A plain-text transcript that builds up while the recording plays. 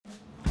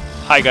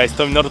Hi guys,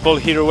 Tom Nordpole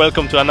here,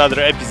 welcome to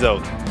another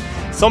episode.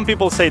 Some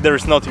people say there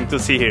is nothing to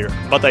see here,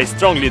 but I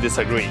strongly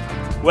disagree.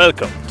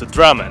 Welcome to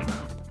Drammen.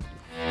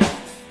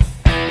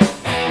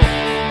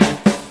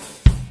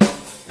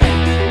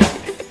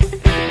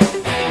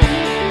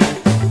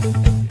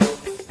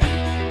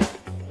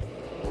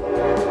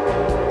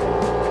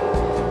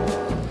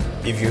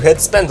 If you had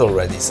spent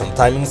already some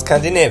time in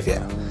Scandinavia,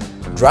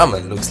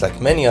 Drammen looks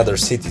like many other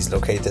cities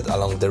located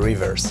along the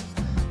rivers.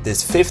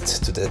 This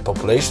fifth to the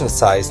population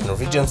size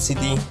Norwegian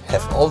city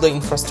have all the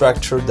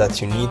infrastructure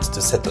that you need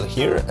to settle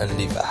here and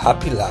live a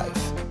happy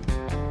life.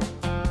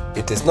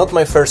 It is not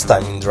my first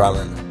time in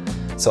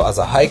Drammen, so as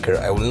a hiker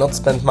I will not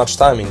spend much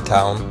time in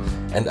town,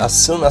 and as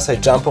soon as I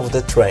jump off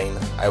the train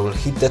I will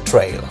hit the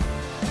trail,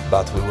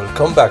 but we will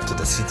come back to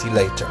the city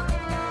later.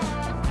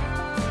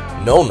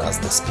 Known as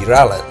the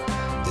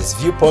Spiralen, this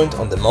viewpoint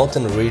on the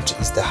mountain ridge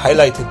is the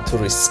highlighted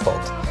tourist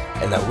spot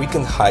and a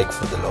weekend hike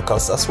for the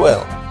locals as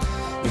well.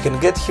 You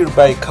can get here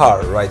by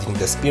car riding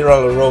the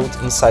spiral road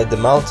inside the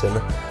mountain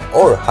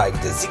or hike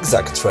the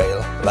zigzag trail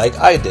like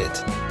I did.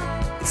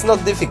 It's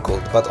not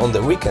difficult, but on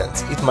the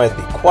weekends it might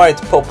be quite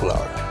popular.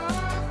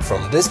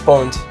 From this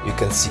point you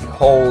can see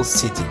whole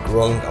city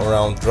growing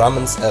around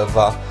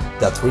Drammenselva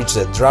that reach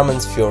the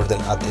Drammensfjorden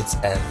at its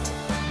end.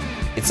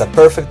 It's a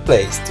perfect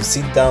place to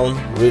sit down,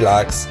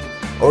 relax,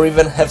 or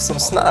even have some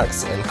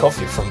snacks and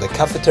coffee from the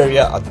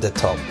cafeteria at the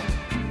top.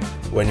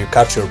 When you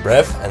catch your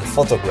breath and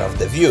photograph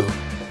the view,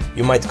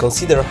 you might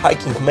consider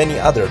hiking many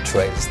other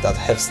trails that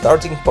have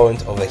starting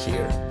point over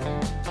here.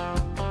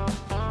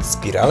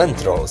 Spiralen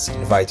Trolls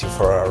invite you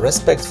for a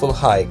respectful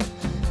hike,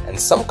 and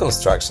some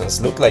constructions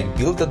look like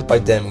built by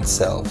them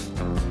itself.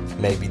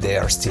 Maybe they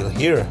are still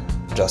here,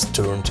 just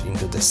turned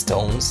into the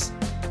stones.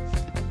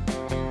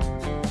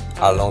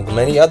 Along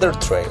many other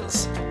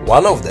trails,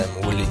 one of them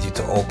will lead you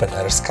to open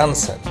air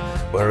skansen,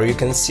 where you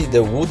can see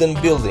the wooden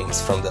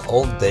buildings from the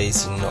old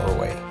days in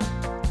Norway.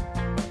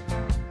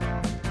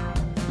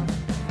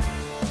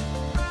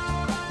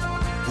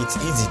 It's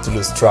easy to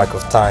lose track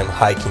of time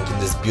hiking in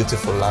these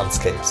beautiful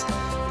landscapes.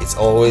 It's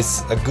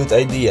always a good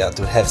idea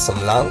to have some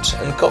lunch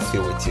and coffee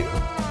with you.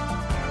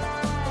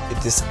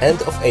 It is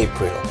end of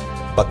April,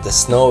 but the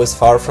snow is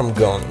far from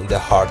gone in the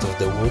heart of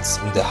the woods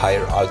in the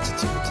higher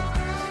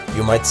altitude.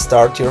 You might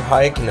start your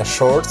hike in a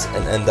shorts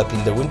and end up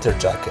in the winter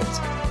jacket,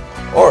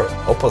 or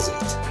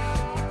opposite.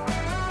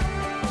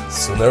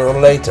 Sooner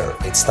or later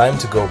it's time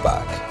to go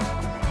back.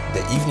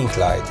 The evening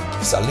light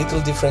gives a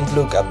little different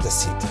look at the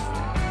city.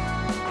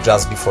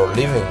 Just before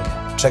leaving,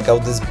 check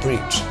out this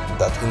bridge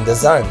that in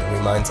design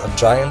reminds a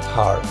giant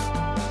harf.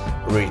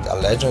 Read a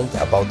legend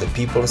about the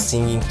people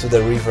singing to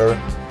the river,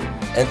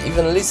 and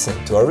even listen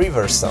to a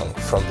river song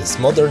from this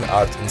modern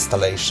art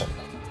installation.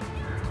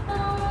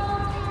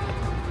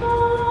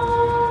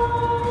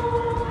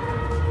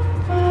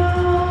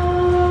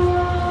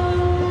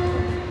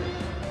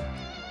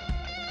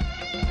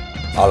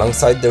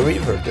 Alongside the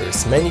river there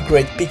is many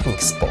great picnic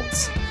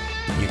spots.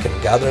 You can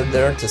gather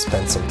there to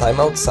spend some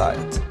time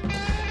outside.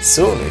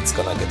 Soon it's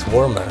gonna get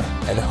warmer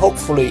and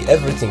hopefully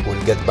everything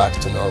will get back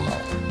to normal.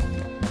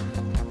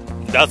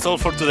 That's all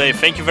for today,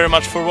 thank you very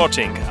much for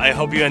watching. I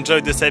hope you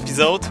enjoyed this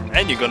episode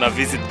and you're gonna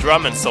visit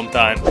Drammen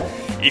sometime.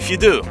 If you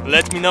do,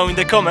 let me know in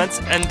the comments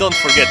and don't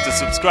forget to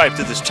subscribe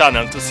to this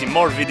channel to see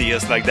more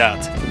videos like that.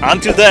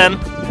 Until then,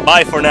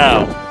 bye for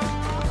now!